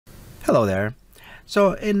Hello there.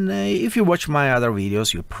 So if you watch my other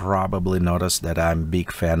videos, you probably noticed that I'm a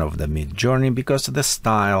big fan of the MidJourney because of the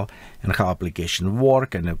style and how application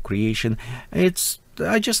work and the creation. I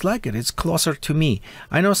just like it. It's closer to me.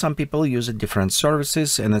 I know some people use different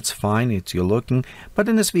services and it's fine, it's you're looking. But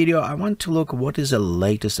in this video, I want to look what is the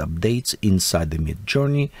latest updates inside the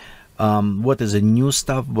MidJourney. What is the new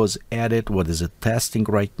stuff was added, what is the testing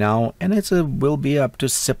right now, and it will be up to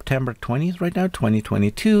September 20th right now,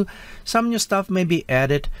 2022. Some new stuff may be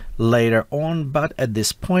added later on, but at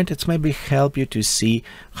this point it's maybe help you to see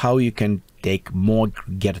how you can get more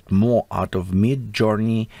out of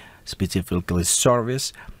MidJourney, specifically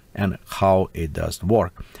service, and how it does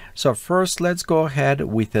work. So first let's go ahead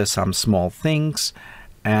with some small things,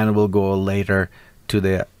 and we'll go later to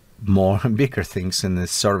the more bigger things in the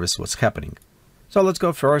service what's happening. So let's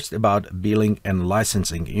go first about billing and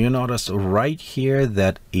licensing. You notice right here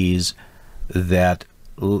that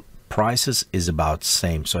prices is about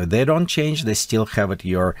same, so they don't change. They still have it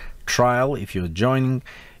your trial. If you're joining,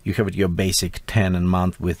 you have it your basic 10 a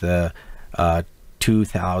month with a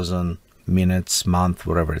 2000 minutes month,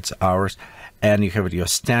 whatever it's hours, and you have it your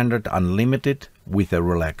standard unlimited with a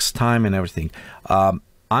relaxed time and everything.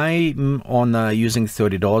 I'm on using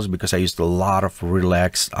 $30 because I used a lot of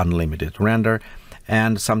relaxed unlimited render,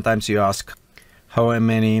 and sometimes you ask how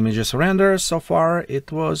many images render. So far it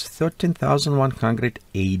was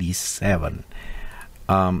 13,187.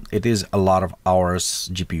 It is a lot of hours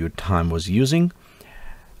GPU time was using,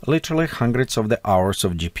 literally hundreds of the hours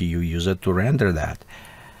of GPU used to render that.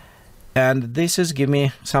 And this is give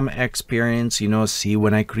me some experience, see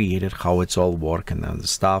when I created how it's all work and other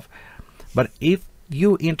stuff. But if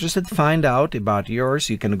you interested find out about yours,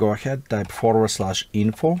 you can go ahead, type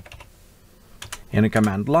 /info in a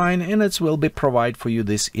command line, and it will be provide for you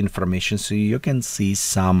this information so you can see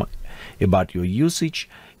some about your usage,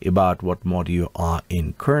 about what mode you are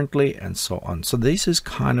in currently, and so on. So this is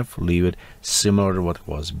kind of leave it similar to what it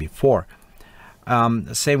was before.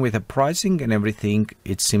 Same with the pricing and everything,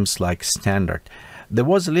 it seems like standard. There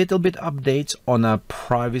was a little bit updates on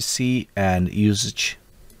privacy and usage,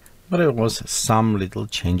 but it was some little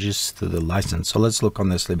changes to the license. So let's look on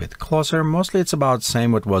this a little bit closer. Mostly it's about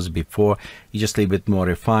same what was before. You just a little bit more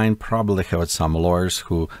refined. Probably have some lawyers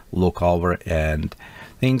who look over and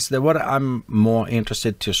things. That what I'm more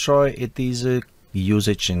interested to show it is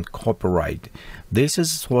usage and copyright. This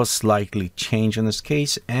was slightly changed in this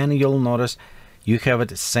case, and you'll notice you have it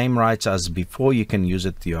the same rights as before. You can use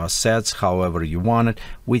it to your assets however you want it,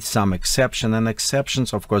 with some exception, and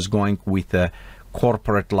exceptions of course going with the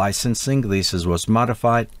corporate licensing. This was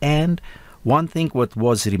modified, and one thing what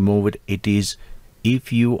was removed, it is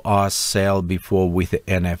if you are sell before with the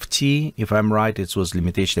NFT, if I'm right, it was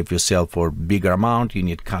limitation. If you sell for bigger amount, you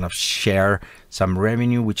need kind of share some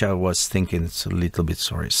revenue, which I was thinking it's a little bit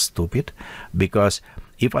stupid, because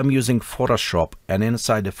if I'm using Photoshop and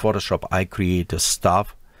inside the Photoshop I create a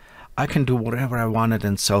stuff, I can do whatever I wanted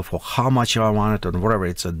and sell for how much I wanted and whatever.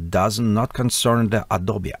 It's doesn't not concern the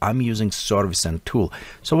Adobe. I'm using service and tool.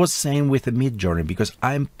 So what's same with the MidJourney, because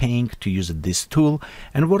I'm paying to use this tool,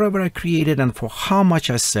 and whatever I created and for how much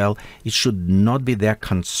I sell, it should not be their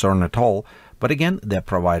concern at all. But again, the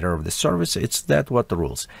provider of the service, it's that what the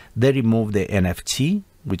rules. They remove the NFT,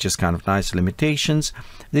 which is kind of nice limitations.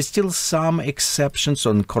 There's still some exceptions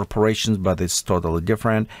on corporations, but it's totally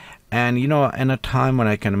different. And in a time when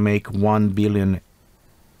I can make 1 billion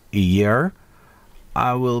a year,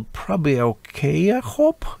 I will probably okay, I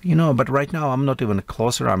hope, but right now I'm not even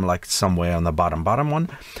closer. I'm like somewhere on the bottom one,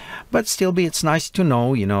 but still it's nice to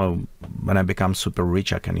know, when I become super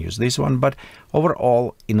rich, I can use this one. But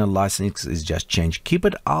overall, in a license is just changed. Keep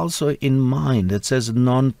it also in mind. It says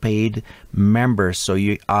non-paid members. So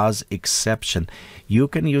you, as exception, you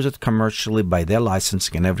can use it commercially by their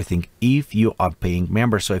licensing and everything if you are paying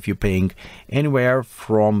members. So if you're paying anywhere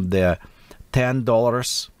from the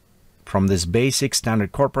 $10 from this basic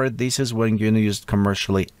standard corporate, this is when you're going to use it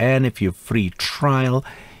commercially, and if you free trial,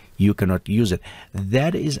 you cannot use it.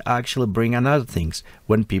 That is actually bring another things.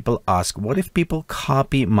 When people ask, what if people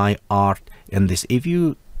copy my art and this? If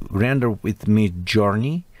you render with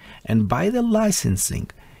MidJourney and buy the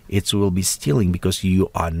licensing, it will be stealing because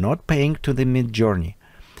you are not paying to the MidJourney.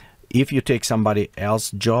 If you take somebody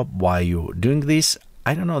else's job while you're doing this,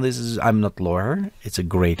 I don't know, I'm not lawyer. It's a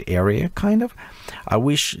great area, kind of. I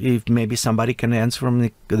wish if maybe somebody can answer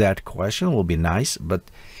me that question, it will be nice. But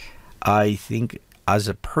I think as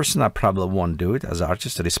a person, I probably won't do it. As an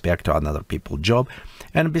artist, respect to another people's job.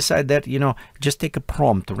 And beside that, just take a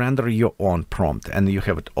prompt, render your own prompt, and you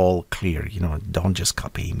have it all clear. Don't just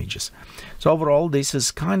copy images. So overall, this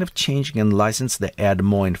is kind of changing in license. They add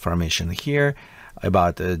more information here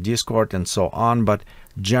about Discord and so on. But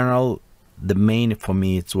general, the main for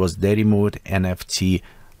me, it was they removed NFT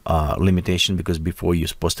limitation, because before you're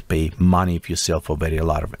supposed to pay money if you sell for a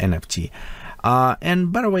lot of NFT.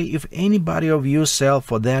 And by the way, if anybody of you sell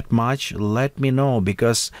for that much, let me know,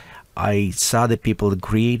 because I saw the people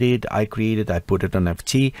created, I put it on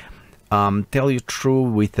NFT. Tell you true,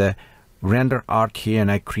 with the render art here,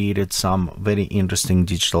 and I created some very interesting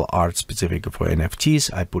digital art specific for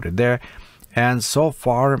NFTs. I put it there, and so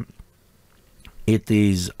far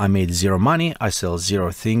I made zero money. I sell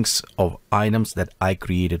zero things of items that I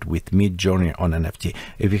created with MidJourney on NFT.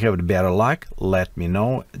 If you have better luck, let me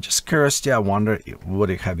know. Just curiosity, I wonder what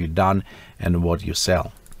have you done and what you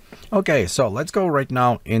sell. Okay, so let's go right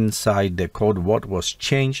now inside the code, what was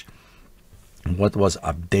changed, what was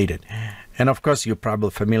updated. And of course, you're probably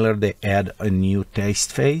familiar, they add a new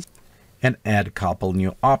text phase and add a couple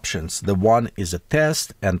new options. The one is a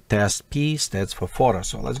test, and test P stands for photo.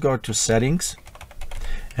 So let's go to settings.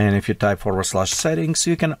 And if you type /settings,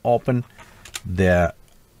 you can open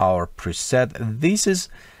our preset. This is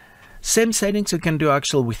same settings you can do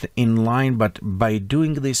actually with inline, but by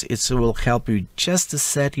doing this, it will help you just to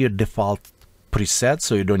set your default preset,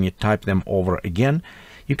 so you don't need to type them over again.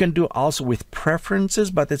 You can do also with preferences,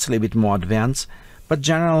 but it's a little bit more advanced. But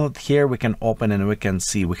general here we can open and we can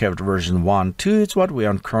see we have version 1, 2. It's what we are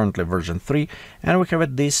on currently, version 3, and we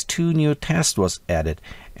have these two new tests was added.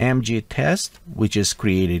 MG test, which is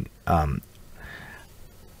created,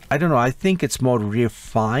 I don't know, I think it's more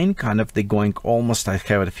refined, kind of they're going almost, I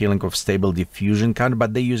have a feeling of stable diffusion kind of,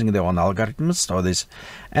 but they're using their own algorithms. So this,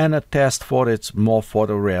 and a test for it's more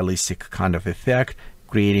photorealistic kind of effect,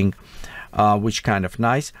 creating, which kind of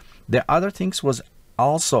nice. The other things was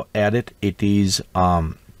also added, it is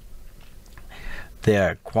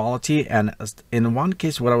the quality, and in one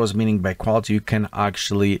case what I was meaning by quality, you can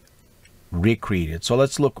actually recreate it. So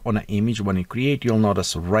let's look on an image. When you create, you'll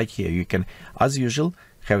notice right here you can, as usual,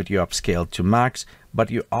 have it you upscale to max, but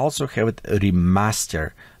you also have it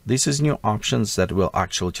remaster. This is new options that will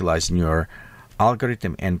actually utilize your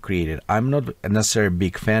algorithm and create it. I'm not necessarily a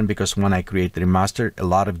big fan, because when I create remaster, a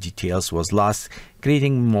lot of details was lost,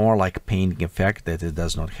 creating more like painting effect that it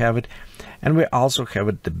does not have it. And we also have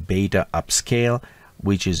it the beta upscale,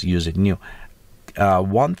 which is using new.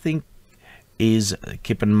 One thing is,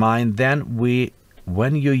 keep in mind, then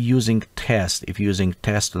when you're using test, if you're using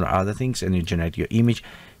test or other things and you generate your image,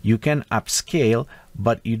 you can upscale,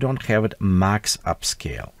 but you don't have it max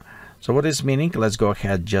upscale. So what is meaning? Let's go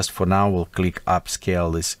ahead, just for now we'll click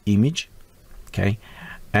upscale this image. Okay,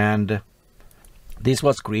 and this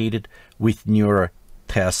was created with your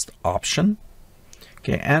test option.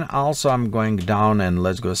 Okay, and also I'm going down and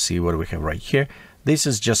let's go see what we have right here. This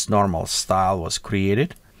is just normal style was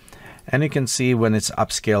created. And you can see when it's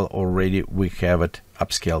upscale already, we have it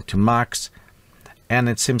upscale to max. And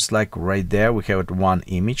it seems like right there we have it one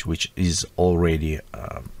image, which is already,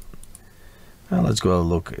 let's go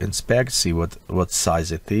look, inspect, see what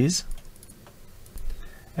size it is.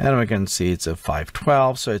 And we can see it's a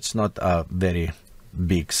 512, so it's not a very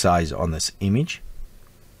big size on this image.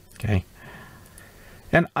 Okay.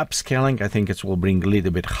 And upscaling, I think it will bring a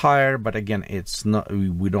little bit higher, but again, it's not,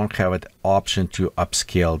 we don't have an option to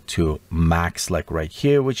upscale to max like right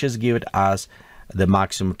here, which is given us the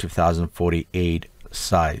maximum 2048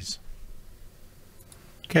 size.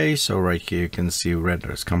 Okay, so right here you can see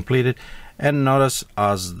render is completed, and notice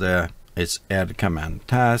as it's add command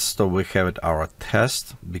test, so we have it our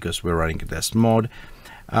test because we're running test mode.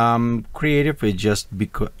 Creative, we just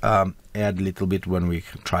add a little bit when we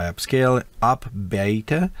try upscale, up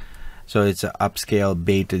beta, so it's an upscale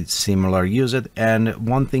beta, similar, use it. And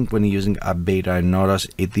one thing when using up beta, I notice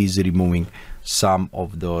it is removing some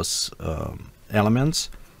of those elements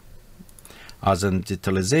as in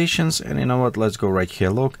detailizations. And you know what, let's go right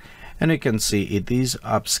here, look, and you can see it is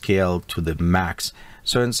upscale to the max.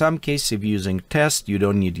 So in some cases, if you're using test, you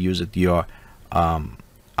don't need to use it your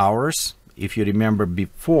hours. If you remember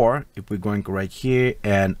before, if we're going right here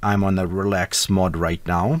and I'm on a relax mode right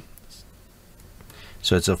now,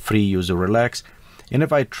 so it's a free user relax, and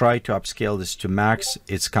if I try to upscale this to max,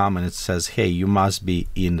 it's come and it says, hey, you must be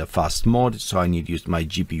in the fast mode, so I need to use my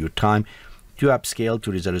GPU time to upscale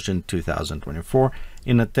to resolution 2024.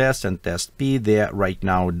 In a test and test P, there right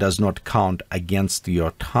now does not count against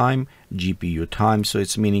your time, GPU time, so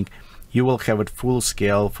it's meaning you will have it full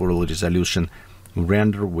scale, full resolution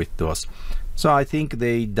render with those. So I think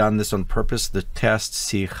they done this on purpose to test,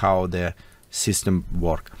 see how the system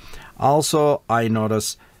work. Also, I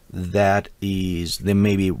noticed that they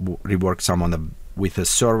maybe rework some on the with the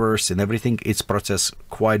servers and everything. It's processed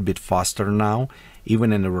quite a bit faster now,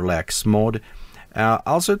 even in a relaxed mode.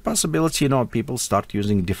 Also, a possibility, people start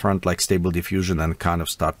using different like Stable Diffusion and kind of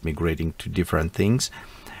start migrating to different things,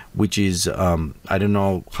 which is I don't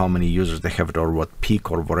know how many users they have it or what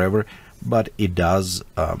peak or whatever, but it does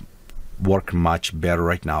work much better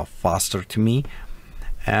right now, faster to me,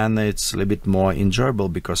 and it's a little bit more enjoyable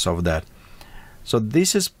because of that. So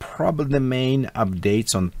this is probably the main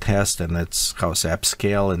updates on test, and it's how it's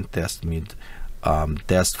upscale and test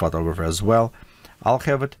test photographer as well. I'll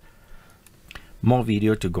have it more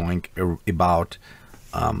video to going about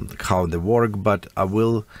how they work, but I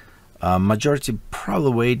will majority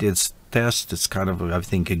probably wait. It's test. It's kind of, I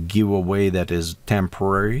think, a giveaway that is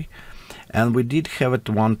temporary, and we did have it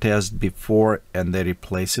one test before and they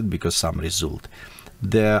replaced it because some result.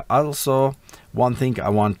 There also one thing I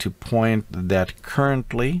want to point that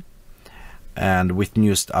currently and with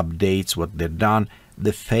newest updates what they've done,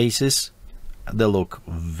 the faces, they look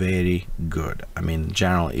very good. I mean, in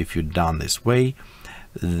general, if you've done this way,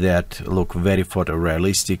 that look very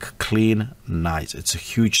photorealistic, clean, nice. It's a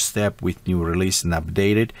huge step with new release and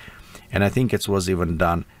updated, and I think it was even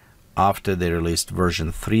done after they released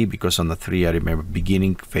version 3, because on the 3 I remember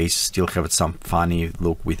beginning face still have some funny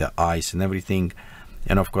look with the eyes and everything,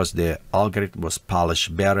 and of course the algorithm was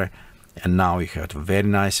polished better, and now you have very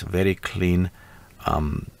nice, very clean,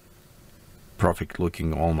 perfect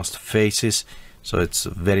looking almost faces. So it's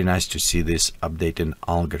very nice to see this updated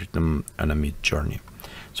algorithm on a MidJourney.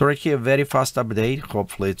 So right here, very fast update.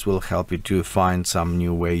 Hopefully it will help you to find some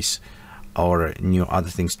new ways or new other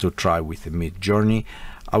things to try with the MidJourney.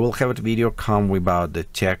 I will have a video come about the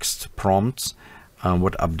text prompts,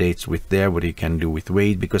 what updates with there, what you can do with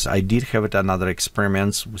weight, because I did have it another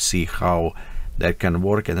experiments, see how that can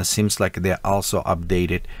work, and it seems like they also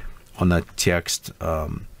updated on the text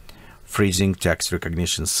freezing text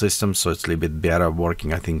recognition system, so it's a little bit better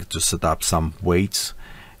working, I think, to set up some weights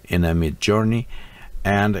in a MidJourney.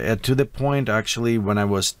 And to the point, actually, when I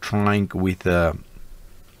was trying with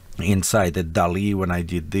inside the Dall-e, when I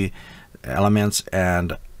did the elements,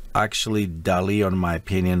 and actually Dall-e, on my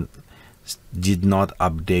opinion, did not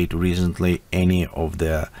update recently any of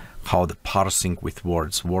the how the parsing with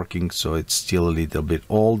words working, so it's still a little bit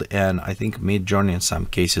old. And I think MidJourney in some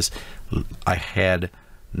cases I had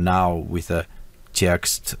now with a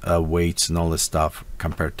text weights and all this stuff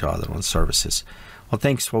compared to other services. Well,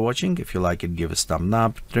 thanks for watching. If you like it, give us a thumbs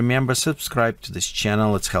up. Remember, subscribe to this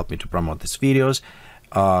channel. It's helped me to promote these videos.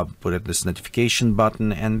 Put it this notification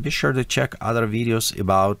button, and be sure to check other videos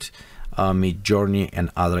about MidJourney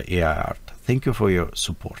and other AI art. Thank you for your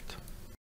support.